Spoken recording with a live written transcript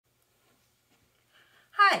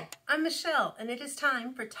I'm Michelle, and it is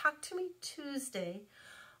time for Talk to Me Tuesday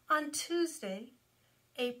on Tuesday,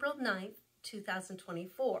 April 9th,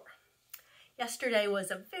 2024. Yesterday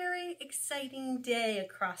was a very exciting day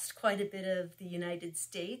across quite a bit of the United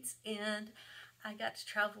States, and I got to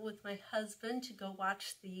travel with my husband to go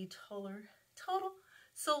watch the total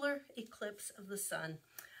solar eclipse of the sun.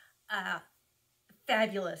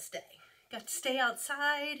 Fabulous day. Got to stay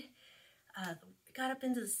outside. Got up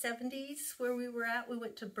into the 70s where we were at. We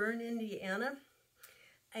went to Bern, Indiana,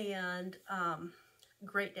 and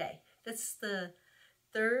great day. That's the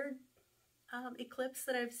third eclipse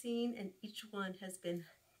that I've seen, and each one has been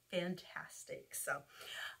fantastic. So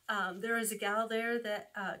there is a gal there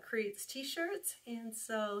that creates t-shirts, and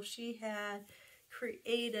so she had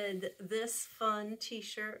created this fun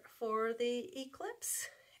t-shirt for the eclipse,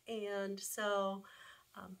 and so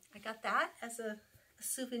I got that as a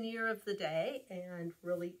souvenir of the day, and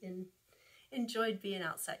really enjoyed being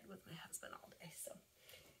outside with my husband all day. So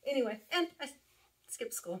anyway, and I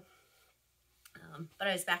skipped school, but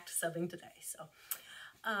I was back to subbing today. So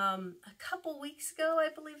a couple weeks ago, I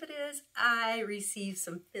believe it is, I received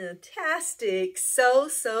some fantastic so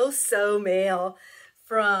mail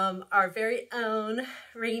from our very own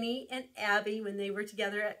Rainey and Abbie when they were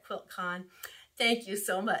together at QuiltCon. Thank you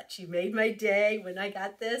so much. You made my day when I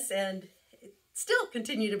got this, and still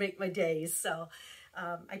continue to make my days. So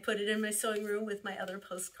I put it in my sewing room with my other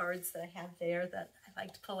postcards that I have there that I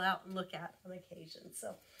like to pull out and look at on occasion.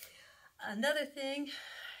 So another thing,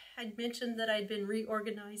 I'd mentioned that I'd been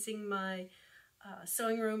reorganizing my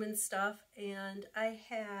sewing room and stuff, and I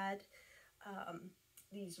had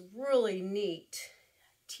these really neat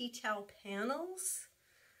tea towel panels.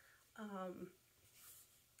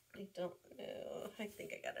 I don't know, I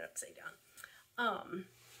think I got it upside down.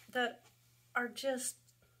 That are just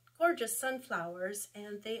gorgeous sunflowers,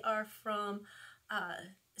 and they are from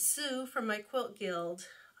Sue from my Quilt Guild,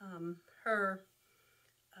 her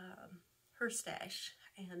stash.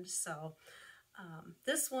 And so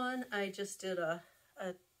this one I just did a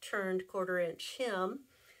turned 1/4-inch hem,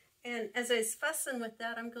 and as I was fussing with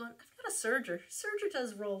that, I'm going, I've got a serger. Serger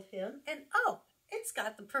does rolled hem, and oh, it's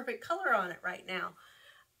got the perfect color on it right now.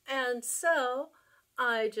 And so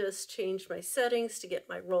I just changed my settings to get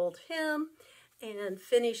my rolled hem and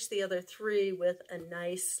finish the other three with a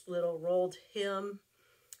nice little rolled hem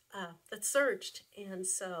that's serged. And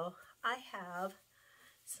so I have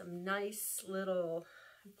some nice little,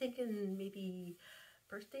 I'm thinking maybe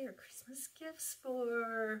birthday or Christmas gifts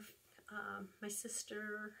for my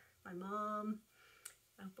sister, my mom,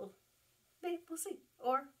 we'll see,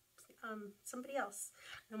 or somebody else.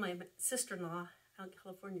 I know my sister-in-law out in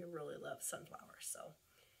California really loves sunflowers, so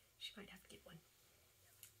she might have to get one.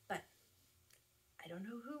 But I don't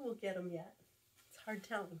know who will get them yet. It's hard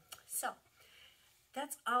telling. So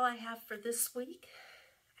that's all I have for this week.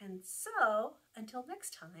 And so until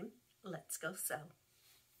next time, let's go sew.